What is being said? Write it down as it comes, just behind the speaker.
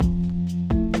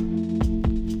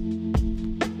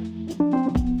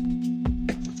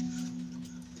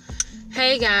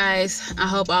Hey guys, I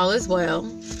hope all is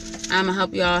well. I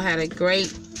hope you all had a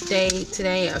great day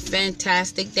today, a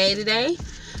fantastic day today.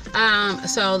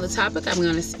 So the topic I'm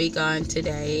going to speak on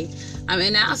today,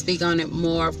 and I'll speak on it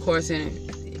more, of course, in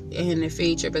the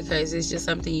future, because it's just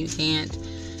something you can't,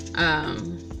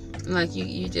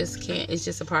 you just can't. It's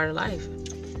just a part of life.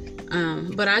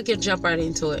 But I can jump right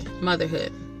into it: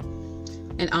 motherhood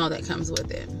and all that comes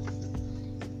with it.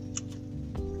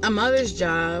 A mother's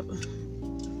job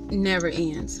never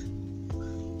ends.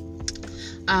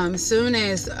 Soon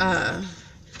as a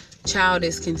child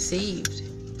is conceived,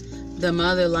 the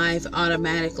mother life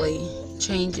automatically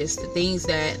changes. The things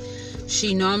that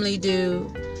she normally do,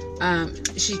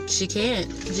 she can't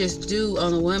just do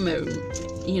on a whim,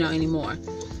 anymore.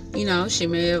 She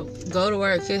may go to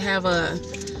work, could have a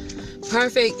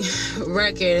perfect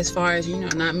record as far as,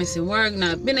 not missing work,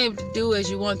 not being able to do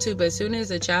as you want to, but as soon as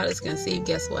a child is conceived,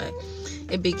 guess what?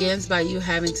 It begins by you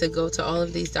having to go to all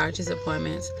of these doctor's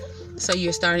appointments. So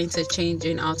you're starting to change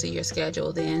and alter your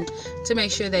schedule then to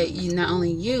make sure that not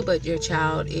only you, but your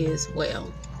child is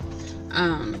well.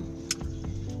 And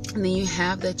then you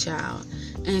have the child.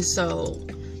 And so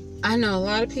I know a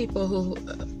lot of people who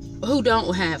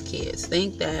don't have kids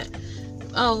think that,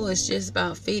 it's just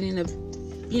about feeding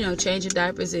changing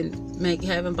diapers and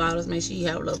having bottles, make sure you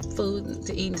have a little food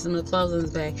to eat and some little clothes on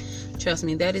his back. Trust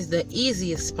me, that is the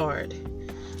easiest part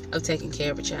of taking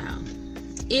care of a child,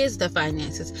 is the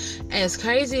finances. As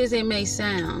crazy as it may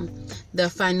sound, the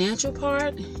financial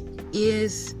part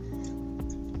is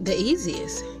the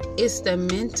easiest. It's the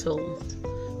mental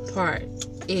part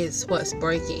is what's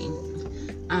breaking.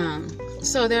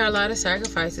 So there are a lot of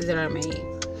sacrifices that are made.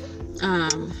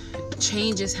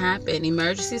 Changes happen.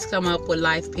 Emergencies come up with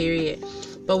life, period.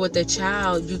 But with a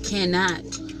child, you cannot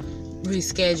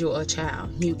reschedule a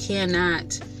child. You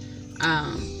cannot,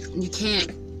 you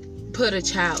can't put a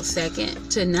child second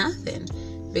to nothing,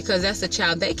 because that's a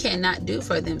child they cannot do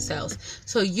for themselves.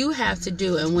 So you have to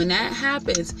do. And when that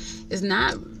happens, it's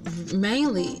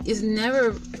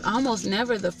almost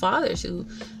never the fathers who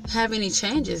have any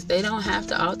changes. They don't have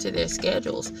to alter their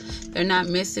schedules. They're not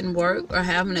missing work or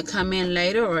having to come in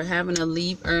later or having to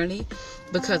leave early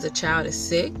because a child is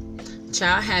sick.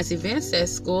 Child has events at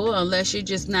school. Unless you're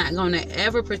just not going to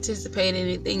ever participate in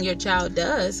anything your child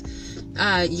does,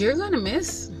 you're going to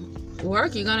miss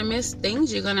work. You're going to miss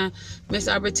things. You're going to miss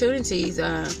opportunities.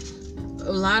 A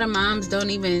lot of moms don't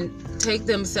even take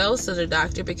themselves to the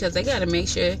doctor because they got to make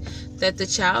sure that the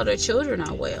child or children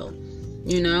are well.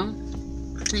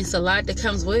 It's a lot that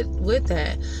comes with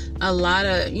that. A lot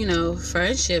of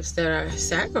friendships that are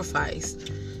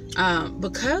sacrificed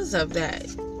because of that.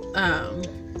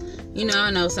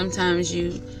 I know sometimes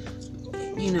you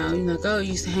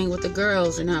used to hang with the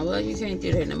girls, and now, you can't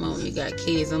do that no more. You got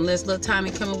kids. Unless little Tommy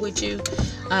coming with you,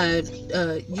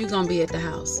 you gonna be at the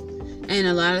house. And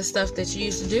a lot of stuff that you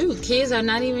used to do, kids are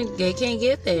not even, they can't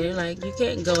get there. Like, you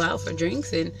can't go out for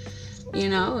drinks and,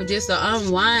 just to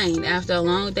unwind after a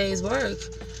long day's work,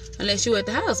 unless you at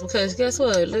the house. Because guess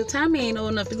what? Little Tommy ain't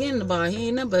old enough to get in the bar. He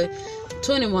ain't number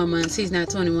 21 months. He's not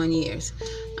 21 years.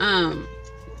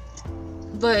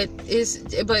 But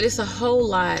it's a whole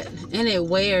lot, and it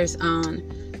wears on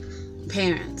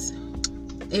parents.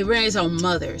 It wears on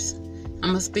mothers.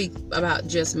 I'm gonna speak about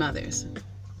just mothers.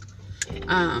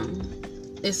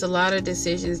 It's a lot of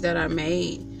decisions that are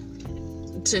made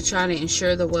to try to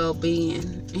ensure the well-being,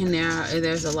 and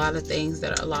there's a lot of things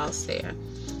that are lost there.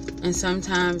 And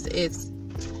sometimes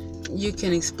you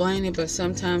can explain it, but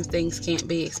sometimes things can't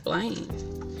be explained.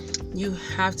 You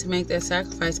have to make that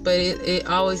sacrifice, but it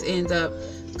always ends up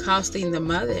costing the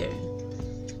mother.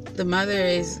 The mother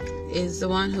is the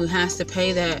one who has to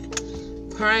pay that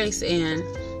price and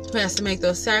who has to make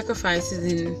those sacrifices.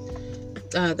 And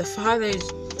the father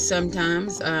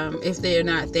sometimes, if they're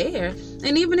not there,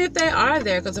 and even if they are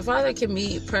there, because the father can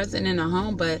be present in the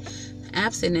home but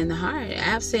absent in the heart,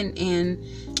 absent in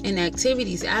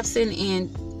activities, absent in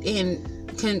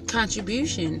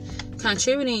contributing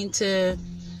to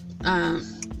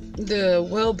the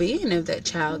well-being of that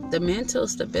child, the mental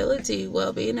stability,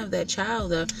 well-being of that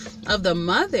child, of the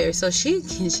mother, so she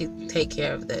take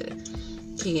care of the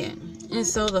kid. And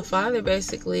so the father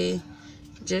basically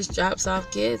just drops off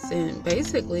kids, and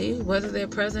basically, whether they're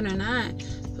present or not,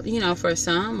 for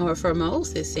some or for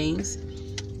most, it seems,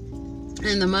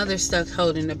 and the mother's stuck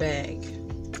holding the bag.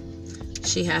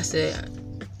 She has to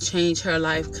change her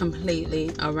life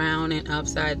completely around and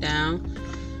upside down.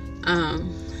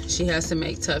 She has to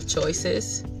make tough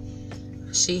choices.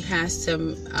 She has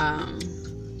to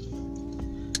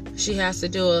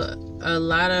do a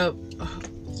lot of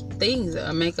things,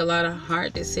 make a lot of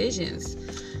hard decisions.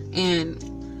 And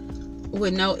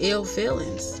with no ill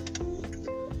feelings.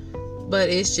 But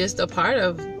it's just a part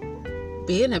of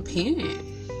being a parent.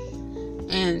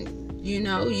 And,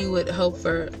 you would hope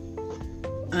for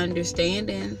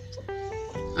understanding.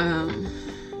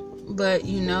 But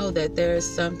you know that there's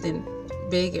something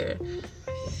bigger,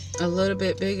 a little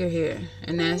bit bigger here.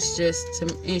 And that's just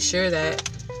to ensure that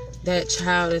that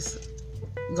child is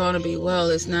going to be well.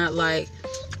 It's not like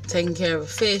taking care of a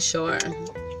fish or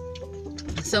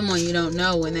someone you don't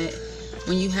know.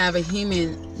 When you have a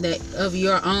human that of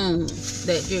your own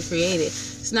that you're created,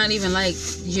 it's not even like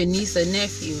your niece or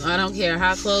nephew. I don't care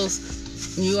how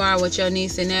close you are with your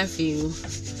niece and nephew,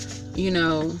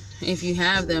 if you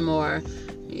have them, or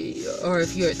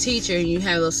if you're a teacher and you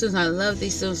have those students. I love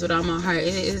these students with all my heart.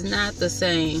 It is not the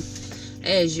same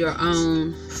as your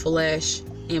own flesh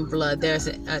and blood. There's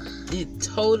a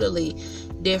totally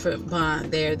different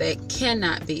bond there that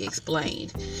cannot be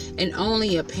explained, and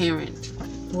only a parent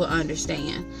will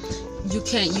understand. You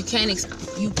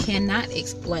cannot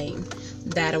explain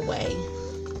that away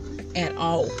at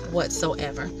all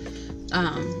whatsoever.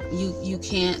 You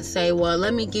can't say, well,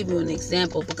 let me give you an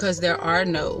example, because there are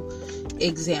no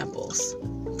examples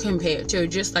compared to,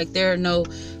 just like there are no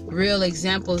real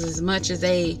examples, as much as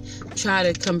they try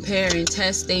to compare and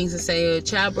test things and say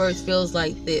childbirth feels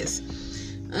like this.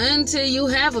 Until you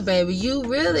have a baby,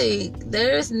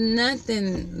 there's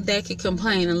nothing that can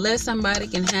complain, unless somebody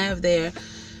can have their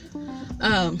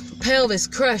pelvis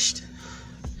crushed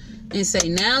and say,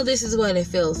 now this is what it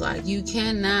feels like. You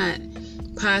cannot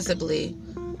possibly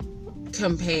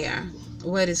compare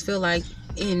what it feels like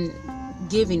in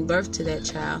giving birth to that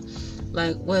child,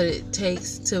 like what it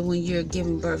takes to when you're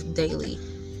giving birth daily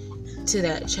to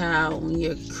that child, when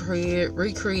you're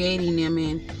recreating them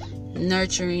and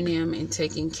nurturing them and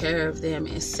taking care of them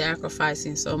and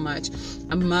sacrificing so much.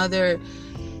 A mother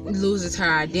loses her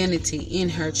identity in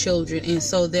her children, and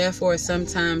so therefore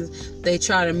sometimes they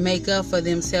try to make up for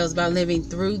themselves by living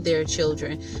through their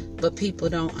children, but people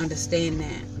don't understand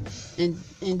that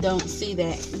and don't see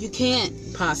that you can't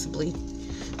possibly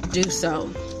do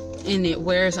so, and it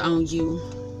wears on you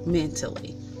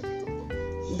mentally.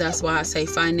 That's why I say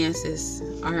finances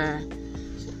are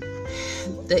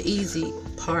the easy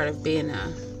part of being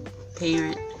a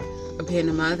parent or being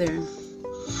a mother.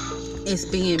 It's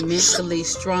being mentally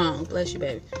strong. Bless you,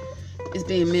 baby. It's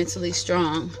being mentally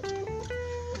strong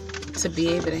to be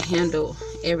able to handle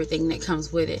everything that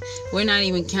comes with it. We're not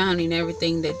even counting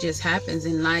everything that just happens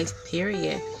in life,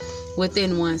 period,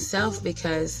 within oneself,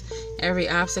 because every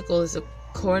obstacle is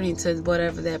according to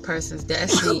whatever that person's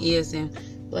destiny is, and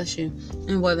bless you,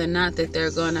 and whether or not that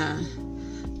they're gonna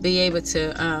be able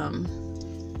to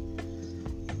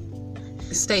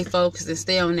stay focused and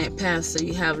stay on that path. So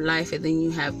you have life, and then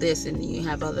you have this, and then you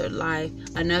have another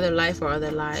life or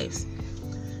other lives.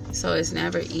 So it's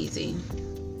never easy,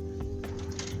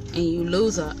 and you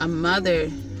lose a mother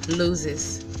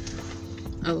loses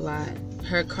a lot.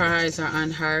 Her cries are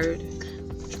unheard.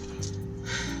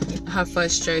 Her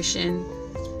frustration,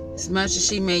 as much as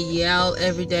she may yell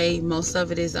every day, most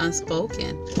of it is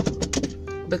unspoken,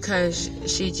 because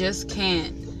she just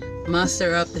can't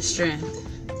muster up the strength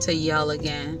to yell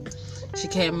again. She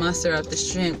can't muster up the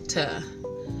strength to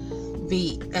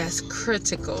be as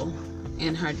critical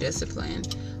in her discipline,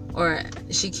 or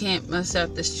she can't muster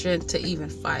up the strength to even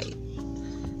fight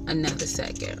another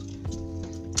second.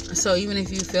 So even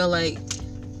if you feel like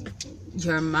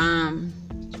your mom,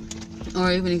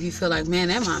 or even if you feel like, man,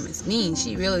 that mom is mean,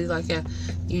 she really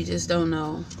you just don't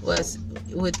know what's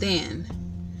within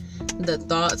the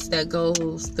thoughts that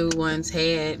goes through one's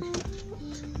head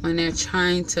when they're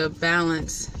trying to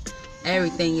balance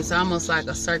everything. It's almost like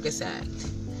a circus act.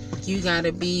 You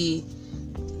gotta be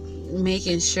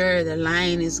making sure the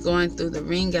lion is going through the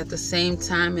ring at the same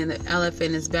time, and the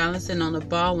elephant is balancing on the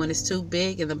ball when it's too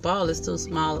big and the ball is too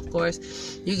small. Of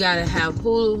course, you gotta have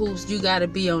hula hoops. You gotta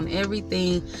be on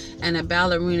everything and a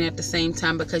ballerina at the same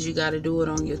time, because you gotta do it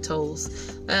on your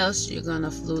toes, else you're gonna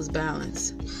lose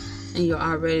balance, and you're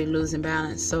already losing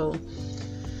balance. So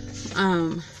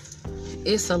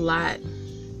it's a lot.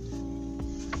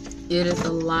 It is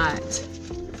a lot.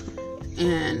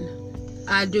 And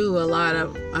I do a lot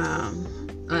of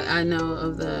I know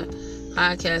of the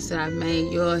podcasts that I've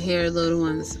made, you'll hear little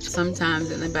ones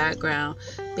sometimes in the background,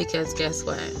 because guess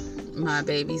what? My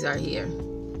babies are here.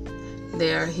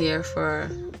 They are here for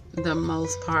the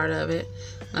most part of it.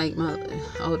 Like my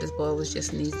oldest boy was just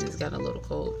sneezing. He's got a little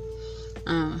cold.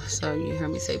 So you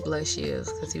heard me say bless you,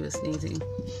 because he was sneezing.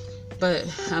 But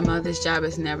a mother's job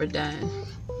is never done.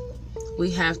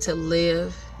 We have to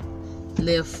live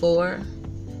for.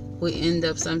 We end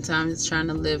up sometimes trying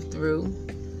to live through,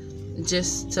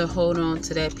 just to hold on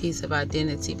to that piece of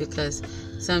identity, because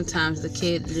sometimes the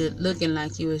kid looking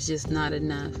like you is just not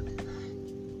enough.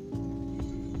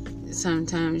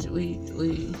 Sometimes we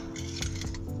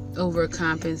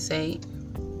overcompensate.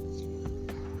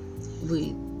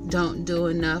 We don't do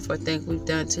enough or think we've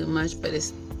done too much, but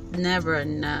it's never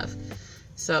enough.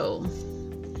 So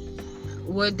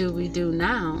what do we do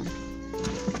now?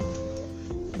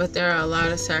 But there are a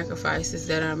lot of sacrifices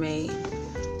that are made.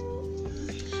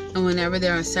 And whenever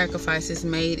there are sacrifices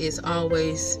made, it's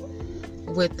always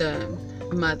with the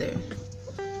mother.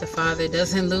 The father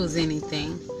doesn't lose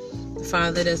anything. The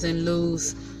father doesn't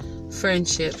lose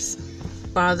friendships. The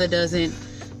father doesn't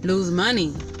lose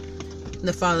money.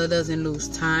 The father doesn't lose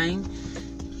time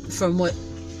from what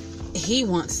he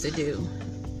wants to do.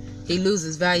 He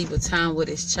loses valuable time with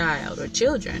his child or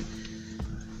children,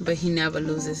 but he never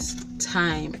loses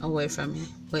time away from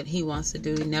what he wants to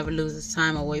do. He never loses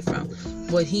time away from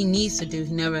what he needs to do.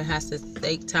 He never has to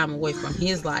take time away from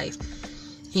his life.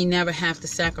 He never has to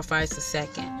sacrifice a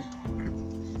second.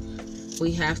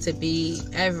 We have to be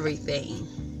everything.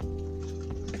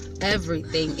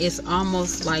 Everything. It's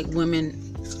almost like women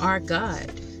are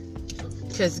God,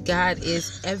 because God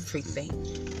is everything,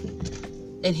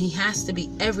 and he has to be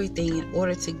everything in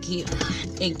order to keep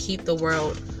the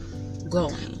world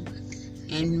going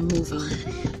and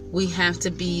moving. We have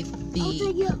to be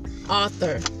the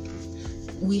author.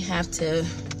 We have to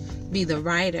be the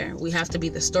writer. We have to be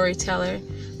the storyteller.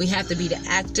 We have to be the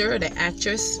actor, the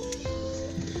actress,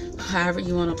 however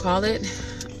you want to call it.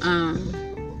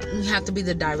 We have to be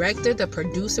the director, the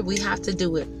producer. We have to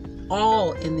do it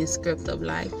all in this script of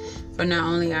life, for not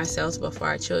only ourselves but for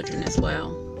our children as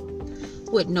well,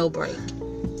 with no break,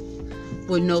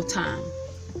 with no time,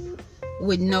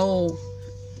 with no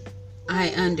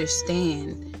I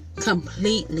understand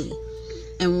completely.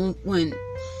 And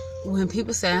when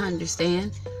people say I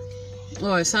understand,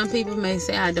 or some people may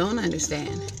say I don't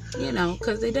understand,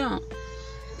 because they don't.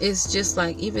 It's just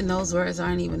like, even those words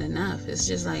aren't even enough. It's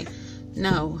just like,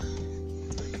 no,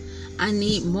 I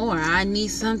need more. I need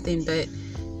something. But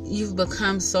you've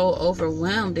become so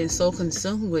overwhelmed and so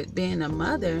consumed with being a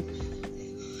mother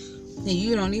that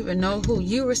you don't even know who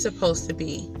you were supposed to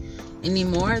be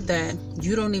anymore, that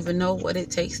you don't even know what it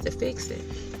takes to fix it.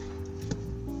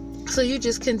 So you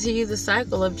just continue the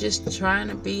cycle of just trying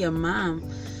to be a mom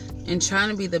and trying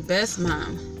to be the best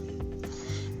mom.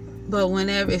 But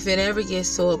if it ever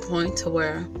gets to a point to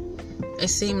where it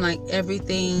seems like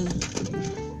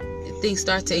things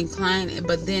start to incline,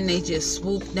 but then they just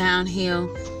swoop downhill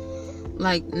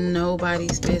like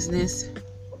nobody's business,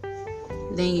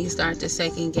 then you start to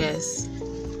second guess,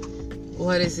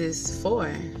 what is this for?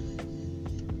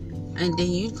 And then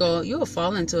you'll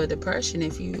fall into a depression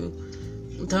if you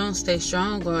don't stay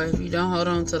strong, or if you don't hold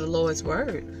on to the Lord's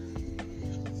word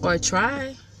or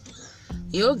try.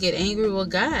 You'll get angry with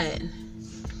God,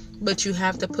 but you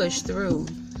have to push through.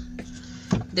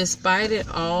 Despite it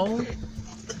all,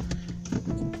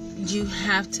 you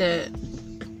have to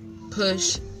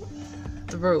push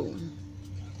through.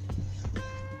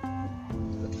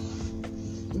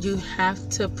 You have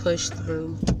to push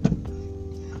through,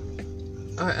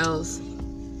 or else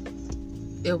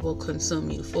it will consume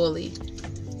you fully.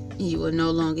 You will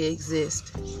no longer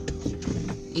exist,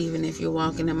 even if you're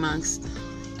walking amongst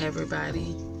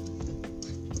everybody.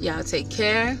 Y'all take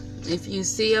care. If you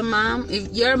see a mom,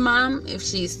 if your mom, if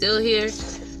she's still here,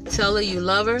 tell her you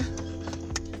love her.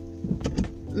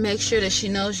 Make sure that she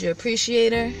knows you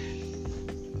appreciate her.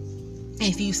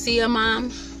 If you see a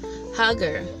mom, hug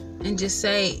her and just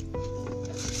say,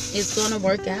 it's gonna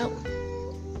work out.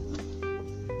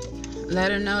 Let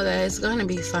her know that it's gonna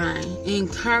be fine.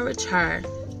 Encourage her.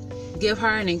 Give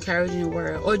her an encouraging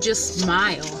word, or just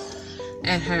smile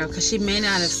at her, because she may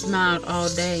not have smiled all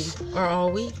day or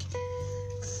all week.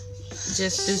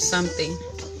 Just do something.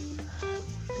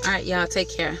 All right, y'all, take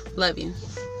care. Love you.